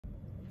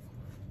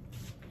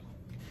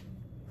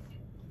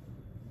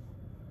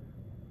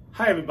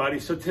Hi everybody,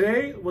 so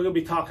today we're going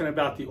to be talking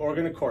about the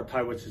organ of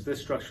Corti, which is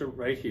this structure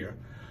right here.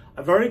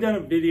 I've already done a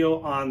video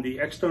on the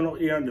external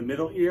ear and the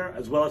middle ear,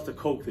 as well as the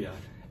cochlea.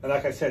 And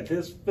like I said,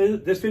 this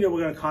video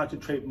we're going to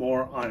concentrate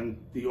more on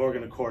the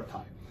organ of Corti.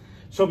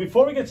 So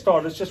before we get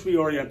started, let's just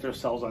reorient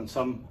ourselves on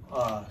some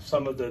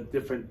of the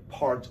different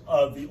parts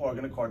of the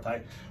organ of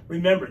Corti.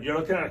 Remember, you're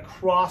looking at a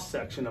cross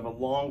section of a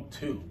long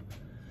tube.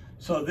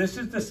 So this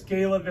is the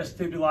scala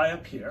vestibuli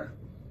up here.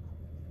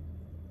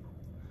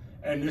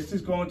 And this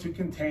is going to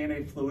contain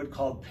a fluid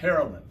called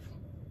perilymph.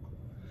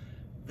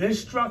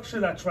 This structure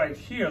that's right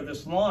here,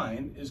 this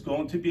line, is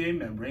going to be a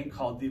membrane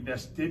called the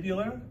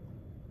vestibular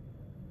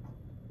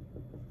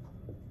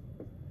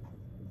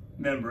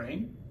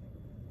membrane.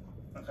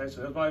 Okay,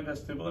 so there's my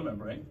vestibular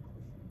membrane.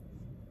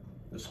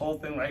 This whole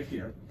thing right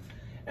here.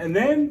 And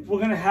then we're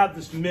going to have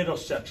this middle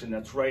section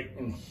that's right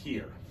in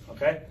here.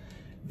 Okay?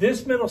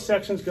 This middle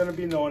section is going to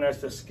be known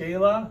as the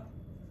scala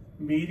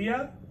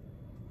media.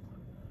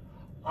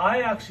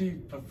 I actually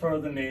prefer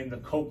the name the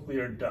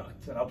cochlear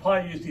duct, and I'll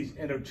probably use these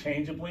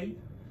interchangeably,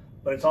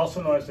 but it's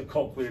also known as the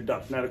cochlear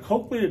duct. Now the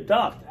cochlear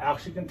duct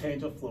actually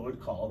contains a fluid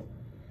called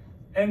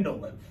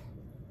endolymph.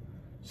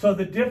 So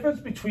the difference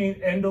between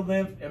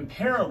endolymph and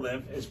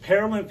perilymph is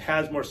perilymph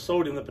has more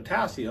sodium than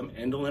potassium,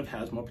 endolymph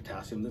has more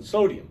potassium than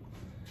sodium.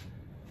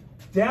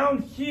 Down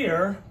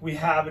here we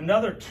have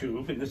another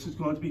tube, and this is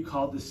going to be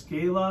called the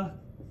scala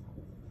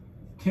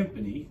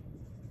tympani.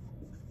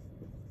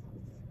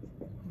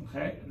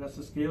 Okay, that's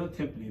the scala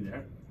tympani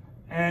there.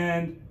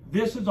 And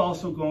this is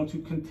also going to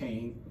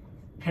contain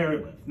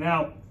perilymph.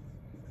 Now,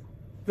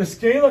 the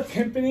scala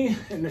tympani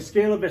and the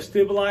scala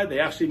vestibuli, they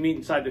actually meet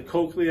inside the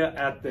cochlea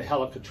at the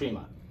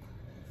helicotrema.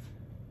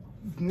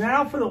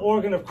 Now for the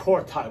organ of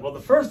Corti. Well, the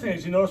first thing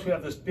is you notice we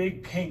have this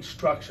big pink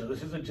structure.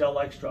 This is a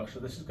gel-like structure.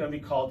 This is going to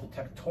be called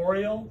the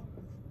tectorial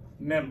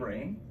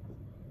membrane.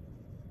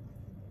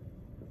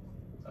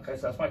 Okay,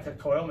 so that's my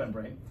tectorial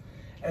membrane.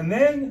 And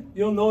then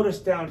you'll notice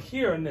down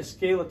here in the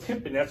scala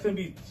tympani, that's going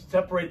to be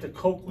separate the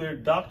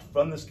cochlear duct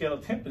from the scala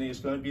tympani.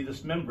 It's going to be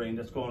this membrane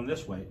that's going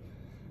this way.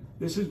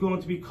 This is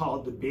going to be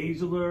called the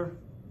basilar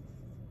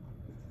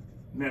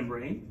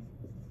membrane.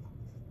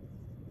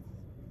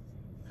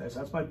 Okay, so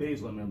that's my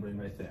basilar membrane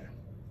right there.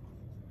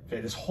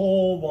 Okay, this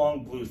whole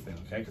long blue thing,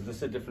 okay, because this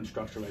is a different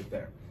structure right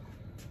there.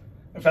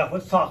 In fact,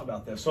 let's talk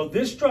about this. So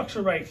this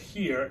structure right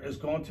here is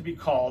going to be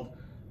called,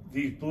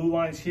 these blue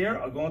lines here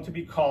are going to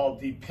be called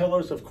the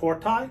pillars of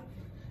Corti,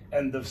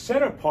 and the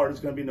center part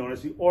is going to be known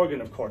as the organ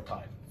of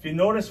Corti. If you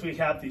notice, we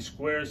have these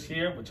squares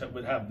here, which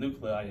would have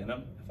nuclei in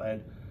them, if I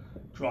had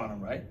drawn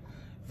them right.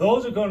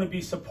 Those are going to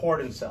be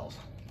supporting cells.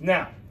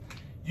 Now,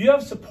 you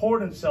have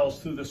supporting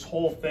cells through this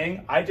whole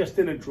thing. I just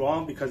didn't draw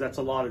them because that's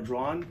a lot of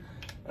drawing,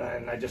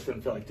 and I just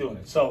didn't feel like doing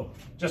it. So,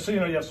 just so you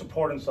know, you have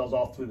supporting cells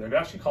all through there. They're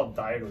actually called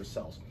diater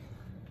cells.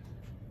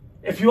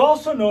 If you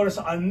also notice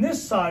on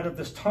this side of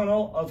this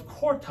tunnel of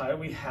Corti,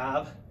 we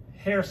have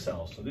hair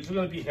cells. So these are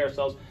going to be hair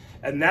cells,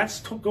 and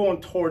that's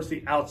going towards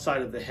the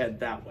outside of the head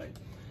that way.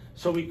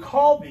 So we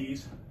call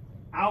these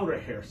outer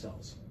hair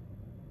cells.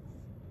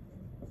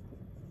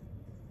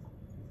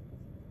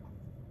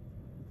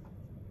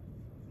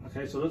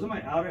 Okay, so those are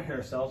my outer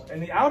hair cells,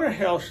 and the outer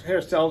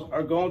hair cells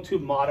are going to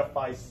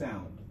modify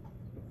sound.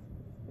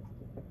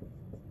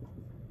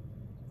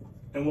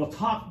 And we'll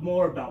talk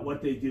more about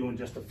what they do in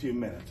just a few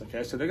minutes,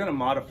 okay? So they're going to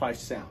modify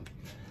sound.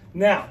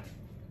 Now,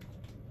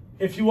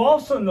 if you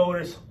also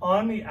notice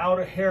on the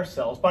outer hair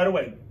cells, by the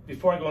way,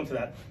 before I go into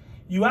that,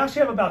 you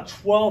actually have about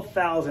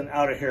 12,000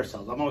 outer hair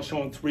cells. I'm only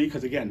showing 3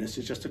 because, again, this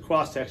is just a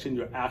cross-section.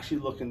 You're actually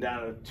looking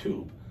down at a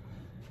tube.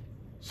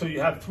 So you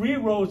have 3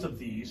 rows of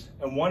these,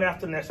 and one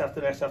after the next,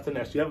 after the next, after the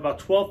next. You have about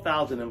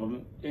 12,000 of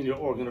them in your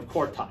organ of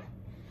Corti,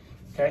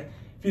 okay?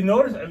 If you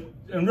notice,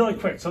 and really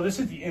quick, so this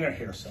is the inner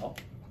hair cell.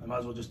 I might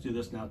as well just do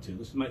this now too.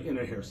 This is my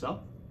inner hair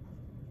cell.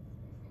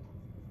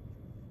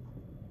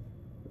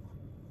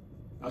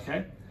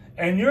 Okay,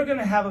 and you're going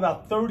to have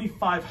about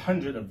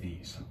 3,500 of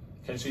these.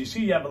 Okay, so you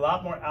see you have a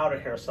lot more outer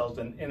hair cells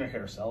than inner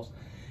hair cells.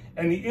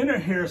 And the inner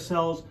hair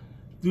cells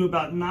do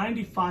about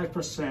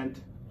 95%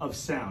 of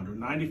sound, or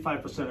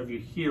 95% of your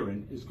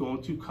hearing is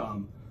going to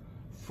come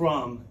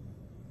from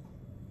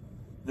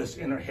this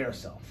inner hair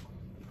cell.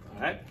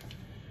 All right,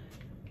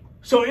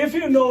 so if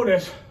you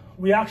notice,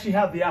 we actually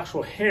have the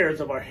actual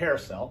hairs of our hair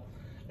cell,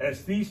 and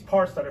it's these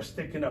parts that are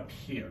sticking up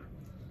here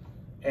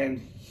and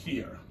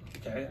here,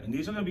 okay? And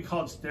these are going to be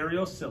called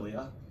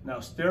stereocilia. Now,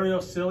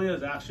 stereocilia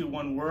is actually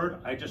one word.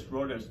 I just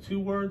wrote it as 2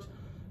 words,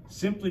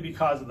 simply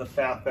because of the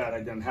fact that I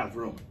didn't have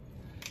room.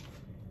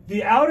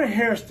 The outer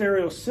hair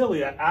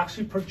stereocilia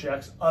actually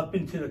projects up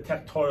into the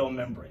tectorial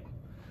membrane.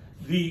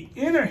 The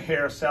inner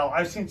hair cell,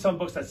 I've seen some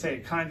books that say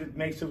it kind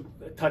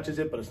of touches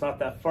it, but it's not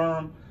that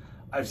firm.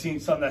 I've seen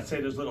some that say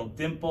there's little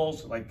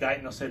dimples, like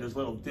Guyton will say there's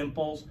little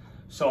dimples.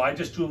 So I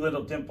just drew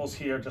little dimples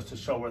here just to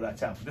show where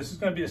that's at. But this is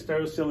going to be a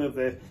stereocilia of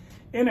the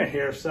inner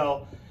hair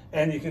cell,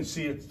 and you can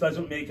see it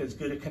doesn't make as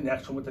good a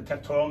connection with the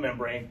tectorial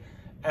membrane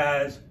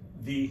as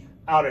the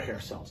outer hair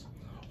cells.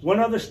 One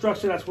other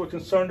structure that we're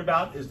concerned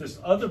about is this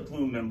other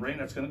blue membrane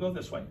that's going to go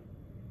this way.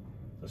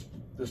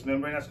 this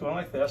membrane that's going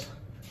like this,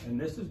 and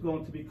this is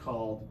going to be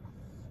called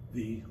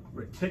the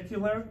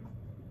reticular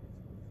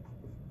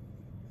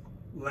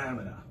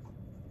lamina.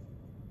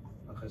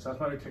 Okay, so that's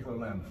my reticular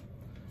lamina.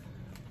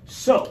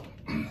 So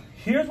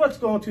here's what's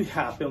going to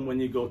happen when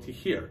you go to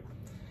here,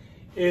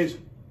 is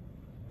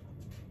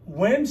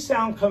when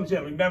sound comes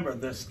in, remember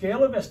the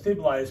scala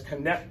vestibuli is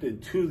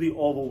connected to the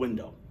oval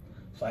window.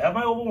 So I have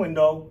my oval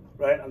window,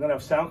 right? I'm gonna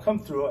have sound come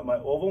through and my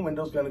oval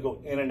window is gonna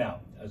go in and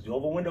out. As the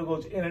oval window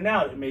goes in and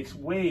out, it makes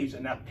waves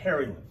in that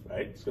perilymph,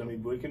 right? It's gonna be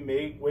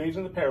making waves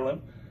in the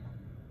perilymph.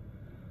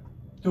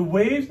 The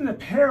waves in the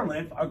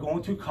perilymph are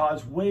going to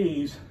cause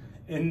waves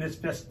in this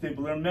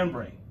vestibular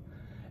membrane.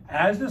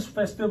 As this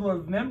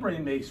vestibular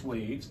membrane makes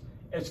waves,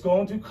 it's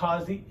going to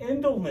cause the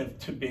endolymph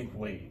to make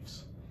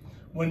waves.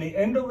 When the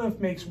endolymph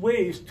makes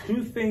waves,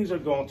 two things are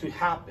going to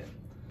happen.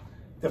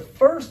 The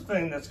first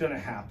thing that's going to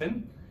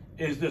happen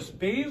is this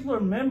basilar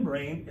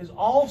membrane is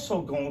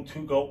also going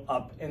to go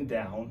up and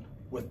down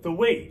with the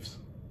waves.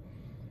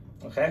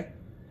 Okay?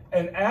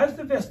 And as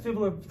the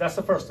vestibular, that's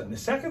the first thing. The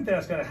second thing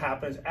that's going to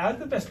happen is as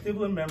the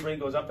vestibular membrane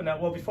goes up and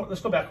down, well,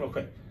 let's go back real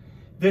quick.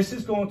 This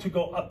is going to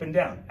go up and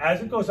down.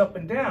 As it goes up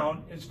and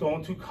down, it's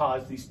going to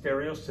cause the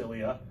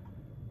stereocilia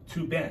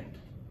to bend.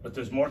 But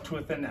there's more to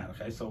it than that,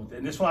 okay? So,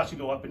 and this will actually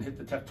go up and hit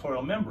the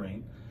tectorial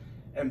membrane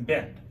and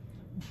bend.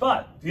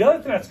 But the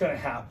other thing that's gonna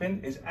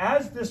happen is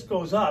as this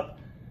goes up,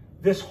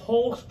 this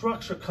whole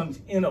structure comes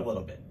in a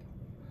little bit.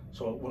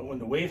 So when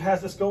the wave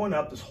has this going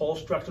up, this whole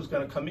structure is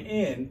gonna come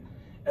in,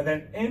 and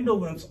then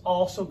endolymph's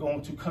also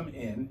going to come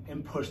in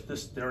and push the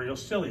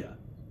stereocilia.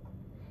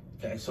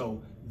 Okay,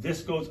 so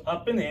this goes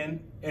up and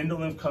in,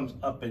 endolymph comes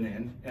up and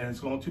in, and it's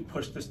going to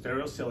push the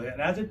stereocilia.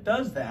 And as it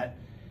does that,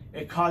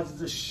 it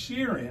causes a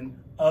shearing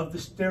of the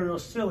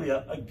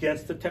stereocilia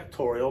against the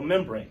tectorial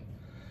membrane.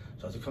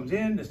 So as it comes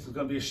in, this is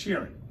going to be a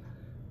shearing.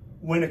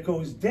 When it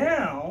goes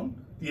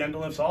down, the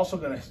endolymph's also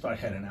going to start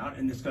heading out,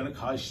 and it's going to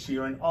cause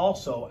shearing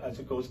also as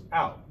it goes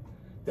out.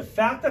 The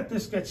fact that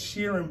this gets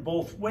shearing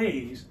both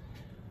ways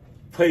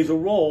plays a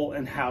role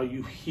in how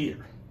you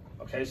hear.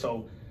 Okay,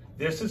 so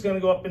this is going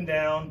to go up and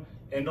down,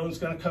 endolymph's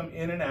going to come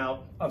in and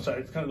out. I'm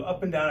sorry, it's going to go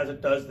up and down as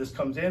it does. This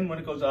comes in when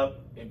it goes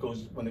up,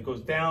 when it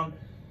goes down,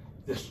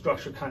 the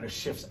structure kind of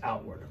shifts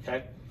outward,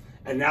 okay?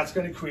 And that's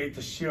going to create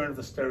the shearing of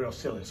the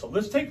stereocilia. So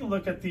let's take a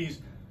look at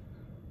these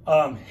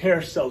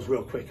hair cells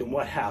real quick and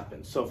what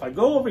happens. So if I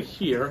go over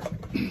here,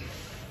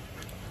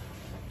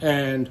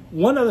 and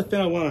one other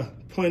thing I want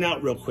to point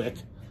out real quick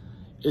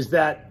is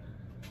that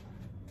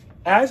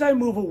as I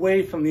move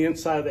away from the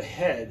inside of the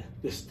head,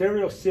 the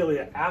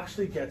stereocilia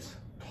actually gets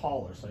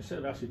taller. So I should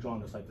have actually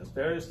drawn this like this.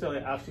 The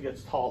stereocilia actually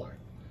gets taller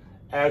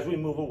as we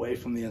move away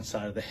from the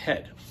inside of the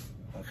head,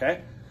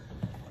 okay?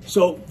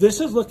 So this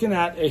is looking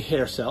at a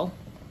hair cell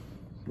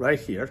right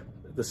here.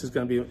 This is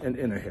going to be an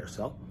inner hair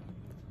cell.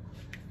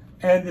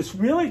 And this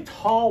really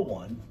tall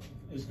one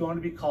is going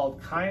to be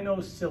called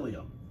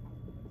kinocilium.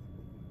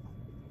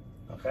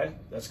 Okay,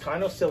 that's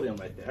kinocilium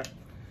right there.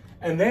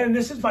 And then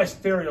this is my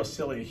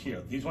stereocilia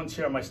here. These ones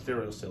here are my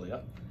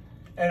stereocilia.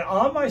 And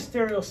on my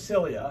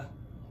stereocilia,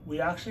 we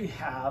actually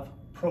have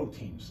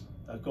proteins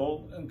that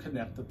go and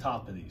connect the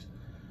top of these.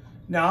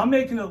 Now I'm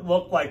making it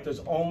look like there's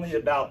only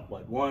about,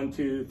 what, 1,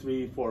 2,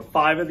 3, 4,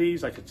 5 of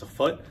these, like it's a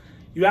foot.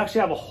 You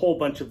actually have a whole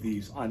bunch of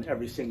these on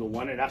every single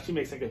one. It actually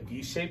makes like a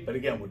V shape, but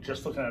again, we're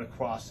just looking at a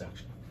cross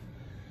section.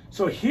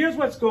 So here's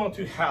what's going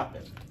to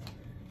happen,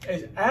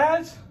 is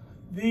as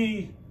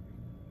the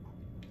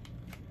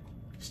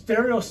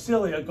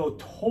stereocilia go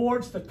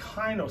towards the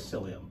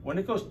kinocilium, when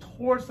it goes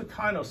towards the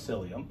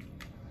kinocilium,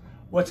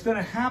 what's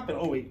gonna happen,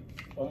 oh wait,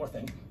 one more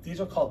thing.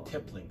 These are called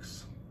tip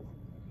links.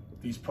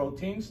 These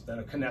proteins that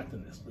are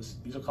connecting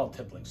these are called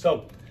tip links.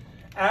 So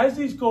as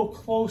these go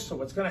closer,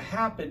 what's going to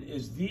happen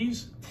is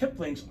these tip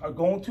links are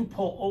going to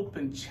pull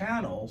open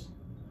channels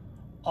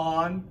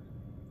on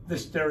the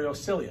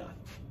stereocilia,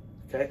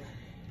 okay?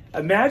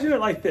 Imagine it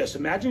like this.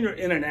 Imagine you're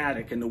in an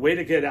attic and the way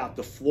to get out,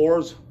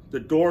 the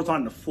door's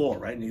on the floor,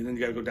 right? And then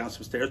you got to go down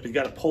some stairs, but you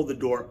got to pull the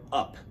door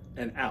up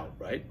and out,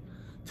 right?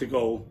 To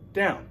go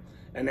down.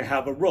 And they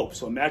have a rope.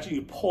 So imagine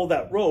you pull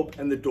that rope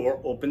and the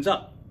door opens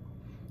up,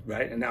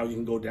 right? And now you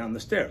can go down the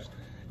stairs.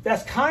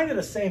 That's kind of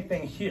the same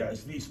thing here.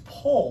 As these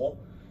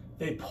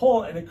they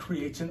pull and it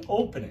creates an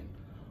opening.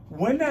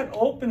 When that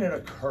opening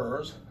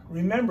occurs,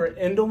 remember,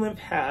 endolymph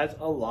has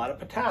a lot of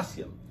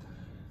potassium.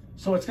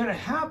 So what's going to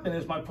happen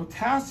is my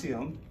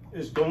potassium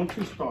is going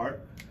to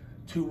start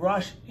to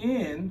rush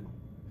in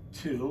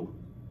to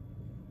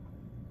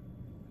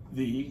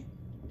the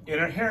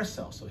inner hair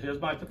cell. So here's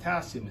my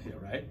potassium here,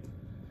 right?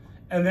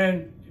 And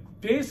then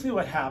basically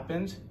what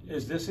happens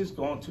is this is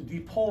going to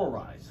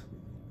depolarize.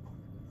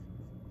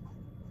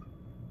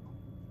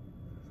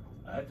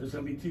 There's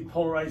going to be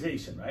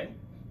depolarization, right?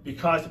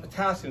 Because the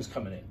potassium's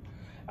coming in.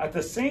 At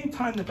the same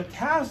time the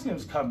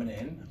potassium's coming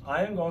in,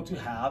 I am going to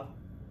have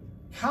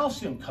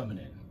calcium coming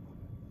in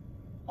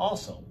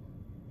also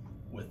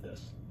with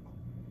this.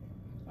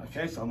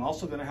 Okay, so I'm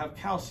also going to have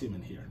calcium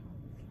in here.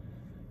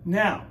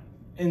 Now,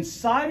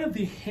 inside of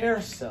the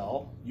hair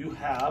cell, you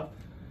have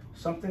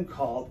something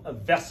called a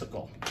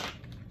vesicle.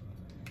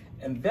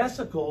 And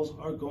vesicles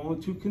are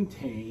going to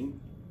contain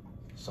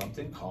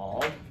something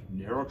called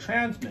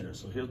neurotransmitters.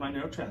 So here's my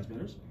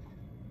neurotransmitters,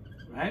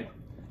 right?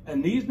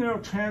 And these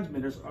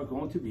neurotransmitters are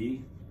going to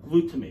be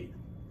glutamate.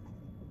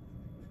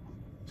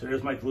 So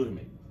here's my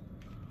glutamate.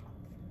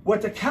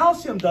 What the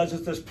calcium does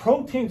is there's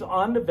proteins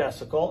on the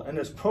vesicle and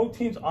there's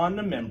proteins on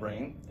the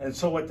membrane. And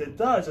so what it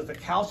does is the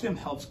calcium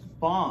helps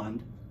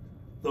bond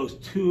those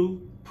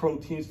two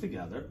proteins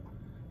together.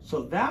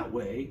 So that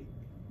way,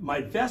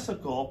 my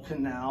vesicle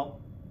can now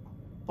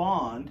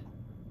bond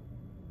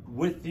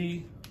with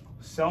the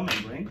cell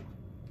membrane.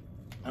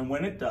 And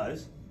when it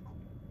does,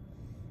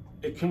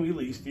 it can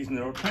release these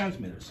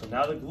neurotransmitters. So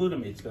now the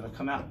glutamate is going to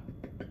come out,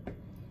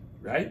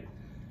 right?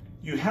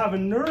 You have a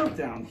nerve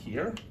down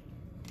here,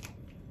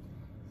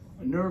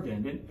 a nerve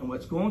ending, and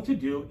what's going to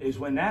do is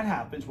when that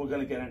happens, we're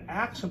going to get an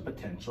action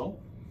potential,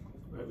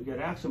 right? We get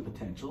action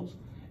potentials,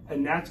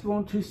 and that's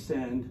going to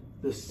send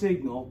the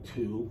signal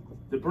to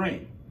the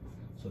brain.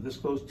 So this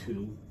goes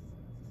to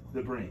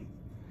the brain.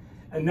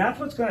 And that's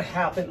what's going to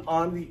happen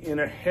on the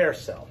inner hair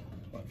cell,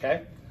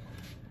 okay?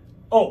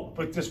 Oh,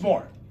 but there's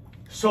more.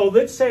 So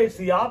let's say it's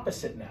the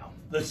opposite now.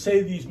 Let's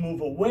say these move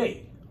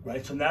away,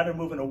 right? So now they're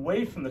moving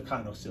away from the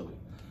kinocilium.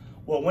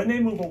 Well, when they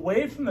move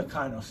away from the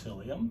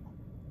kinocilium,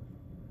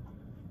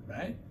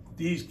 right,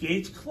 these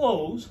gates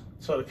close,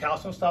 so the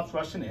calcium stops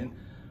rushing in.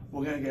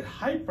 We're going to get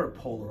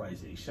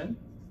hyperpolarization,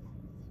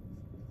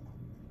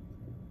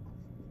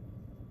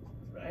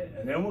 right?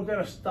 And then we're going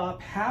to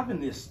stop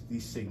having these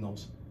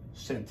signals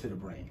sent to the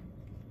brain,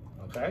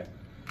 okay?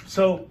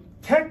 So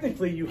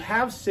technically, you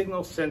have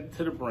signals sent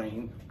to the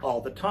brain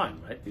all the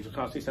time, right? These are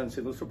constantly sending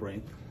signals to the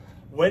brain.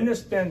 When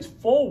this bends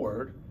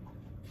forward,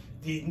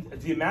 the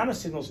amount of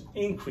signals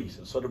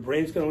increases. So the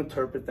brain's going to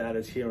interpret that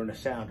as hearing a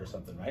sound or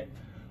something, right?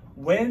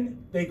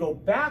 When they go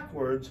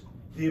backwards,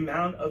 the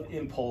amount of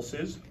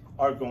impulses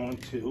are going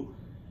to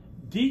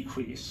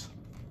decrease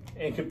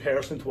in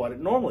comparison to what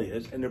it normally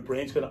is, and the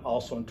brain's going to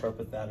also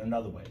interpret that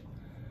another way.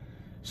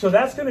 So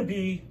that's going to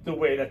be the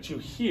way that you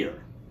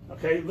hear,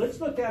 okay? Let's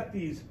look at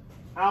these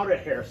outer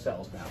hair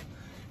cells now.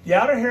 The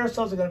outer hair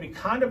cells are going to be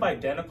kind of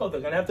identical.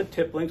 They're going to have the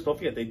tip links. Don't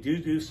forget, they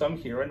do some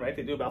hearing, right?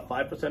 They do about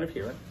 5% of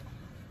hearing.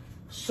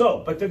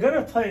 So, but they're going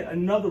to play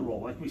another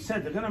role. Like we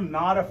said, they're going to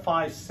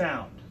modify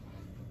sound,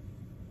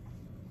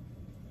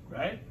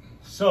 right?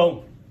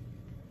 So,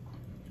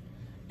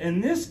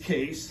 in this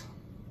case,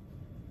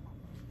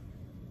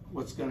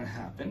 what's going to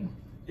happen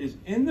is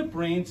in the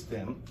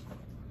brainstem,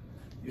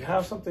 you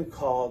have something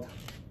called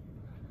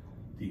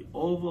the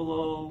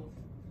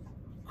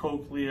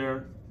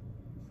ovulocochlear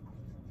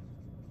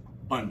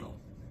bundle.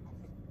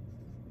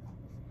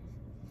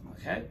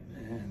 Okay,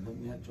 and let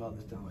me draw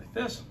this down like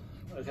this.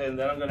 Okay, and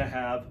then I'm going to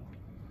have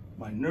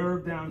my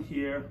nerve down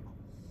here,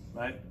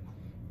 right?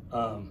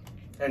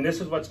 And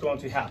this is what's going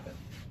to happen.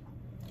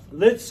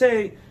 Let's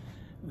say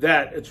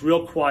that it's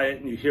real quiet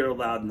and you hear a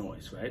loud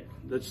noise, right?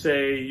 Let's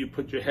say you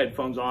put your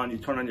headphones on, you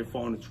turn on your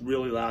phone, it's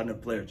really loud and it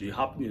blares. You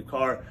hop in your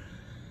car,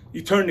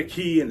 you turn the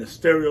key and the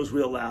stereo's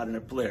real loud and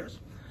it blares.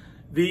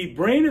 The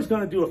brain is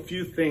going to do a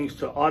few things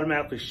to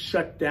automatically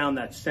shut down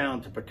that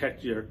sound to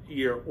protect your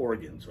ear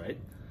organs, right?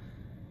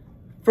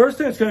 First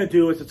thing it's going to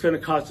do is it's going to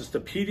cause the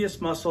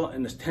stapedius muscle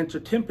and this tensor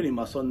tympani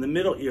muscle in the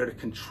middle ear to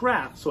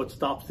contract so it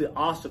stops the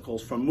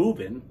ossicles from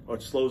moving or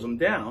it slows them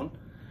down,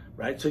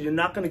 right? So you're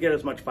not going to get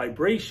as much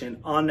vibration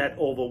on that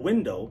oval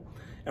window.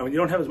 And when you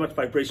don't have as much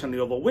vibration on the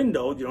oval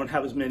window, you don't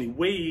have as many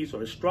waves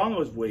or as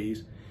strong as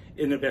waves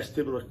in the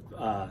vestibular,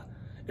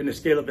 in the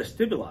scala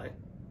vestibuli,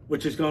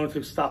 which is going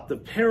to stop the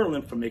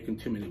perilymph from making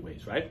too many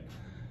waves, right?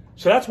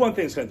 So that's one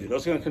thing it's going to do.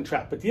 Those are going to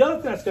contract. But the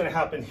other thing that's going to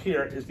happen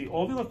here is the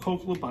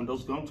ovulocochlear bundle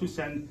is going to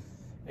send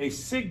a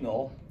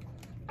signal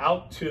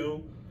out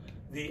to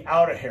the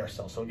outer hair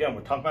cells. So again,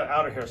 we're talking about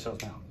outer hair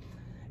cells now.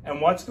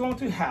 And what's going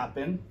to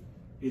happen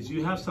is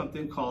you have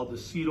something called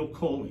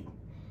acetylcholine,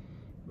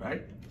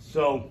 right?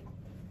 So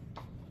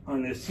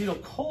on the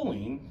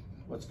acetylcholine,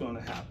 what's going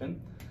to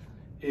happen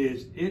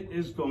is it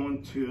is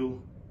going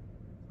to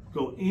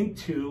go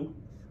into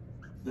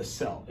the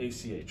cell,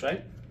 ACH,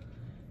 right?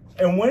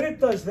 And when it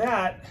does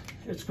that,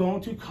 it's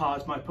going to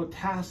cause my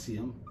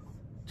potassium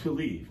to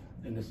leave.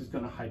 And this is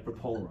going to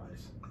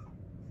hyperpolarize.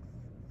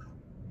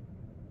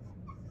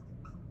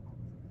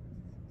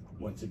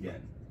 Once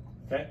again,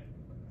 okay?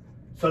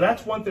 So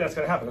that's one thing that's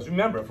going to happen. Because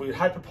remember, if we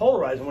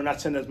hyperpolarize, and we're not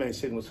sending as many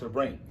signals to the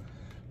brain.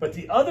 But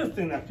the other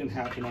thing that can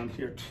happen on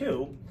here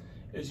too,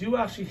 is you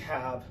actually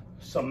have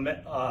some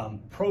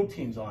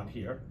proteins on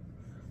here,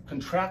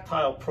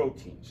 contractile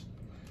proteins.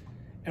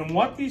 And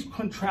what these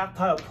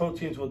contractile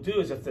proteins will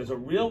do is if there's a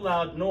real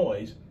loud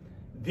noise,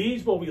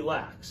 these will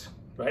relax,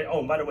 right? Oh,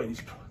 and by the way,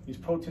 these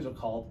proteins are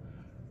called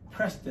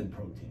Preston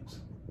proteins.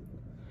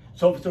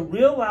 So if it's a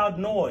real loud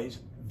noise,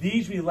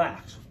 these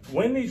relax.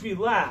 When these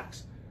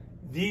relax,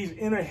 these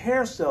inner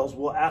hair cells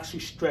will actually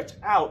stretch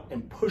out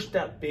and push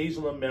that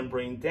basilar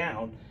membrane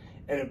down,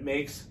 and it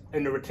makes,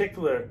 and the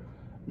reticular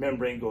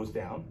membrane goes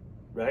down,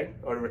 right?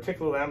 Or the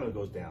reticular lamina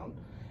goes down.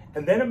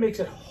 And then it makes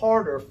it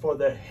harder for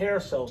the hair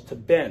cells to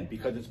bend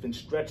because it's been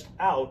stretched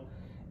out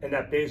and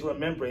that basilar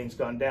membrane's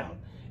gone down.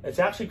 It's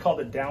actually called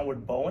a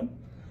downward Bowen,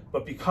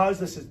 but because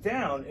this is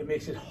down, it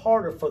makes it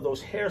harder for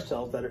those hair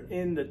cells that are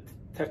in the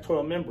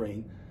tectorial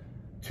membrane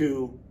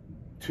to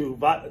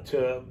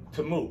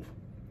move.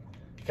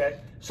 Okay,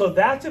 so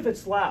that's if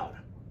it's loud.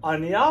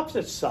 On the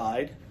opposite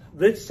side,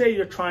 let's say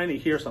you're trying to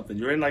hear something.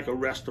 You're in like a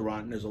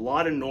restaurant and there's a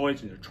lot of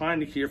noise and you're trying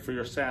to hear for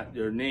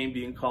your name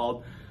being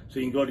called so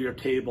you can go to your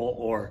table,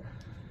 or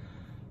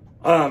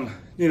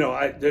you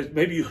know,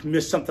 maybe you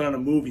missed something on a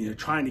movie and you're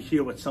trying to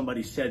hear what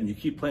somebody said and you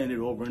keep playing it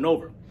over and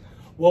over.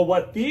 Well,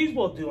 what these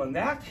will do in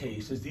that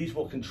case is these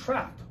will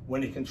contract.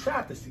 When they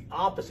contract, it's the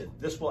opposite.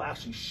 This will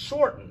actually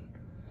shorten.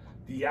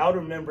 The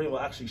outer membrane will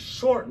actually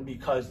shorten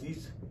because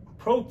these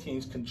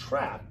proteins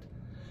contract,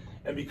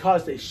 and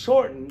because they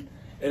shorten,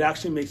 it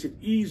actually makes it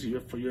easier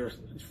for you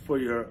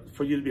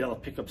to be able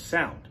to pick up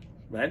sound,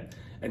 right?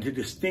 And to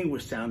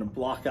distinguish sound and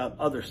block out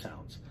other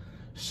sounds.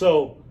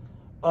 So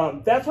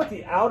that's what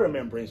the outer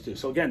membranes do.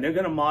 So again, they're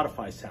going to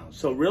modify sound.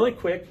 So really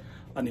quick,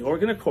 on the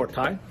organ of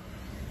Corti,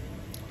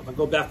 if I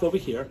go back over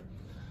here,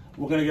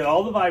 we're going to get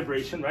all the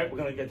vibration, right? We're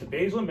going to get the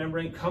basilar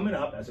membrane coming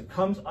up. As it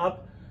comes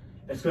up,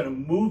 it's going to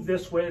move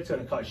this way. It's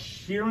going to cause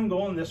shearing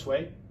going this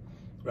way,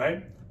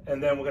 right?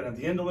 And then we're going to have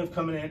the endolymph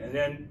coming in. And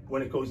then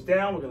when it goes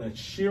down, we're going to have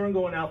shearing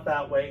going out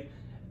that way.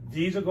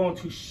 These are going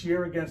to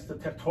shear against the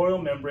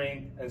tectorial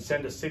membrane and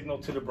send a signal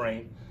to the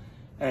brain.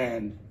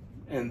 And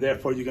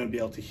therefore, you're going to be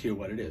able to hear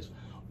what it is.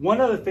 One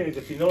other thing is,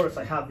 if you notice,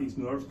 I have these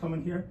nerves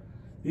coming here.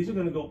 These are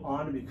going to go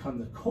on to become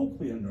the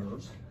cochlear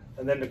nerves.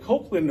 And then the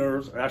cochlear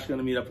nerves are actually going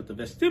to meet up with the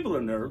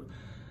vestibular nerve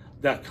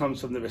that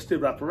comes from the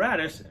vestibular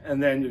apparatus.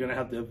 And then you're going to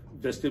have the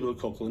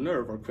vestibulocochlear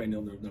nerve, or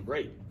cranial nerve number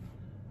 8.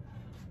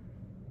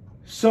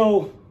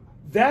 So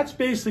that's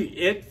basically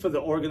it for the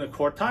organ of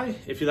Corti.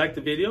 If you liked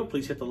the video,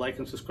 please hit the like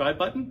and subscribe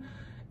button.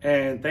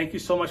 And thank you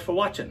so much for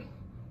watching.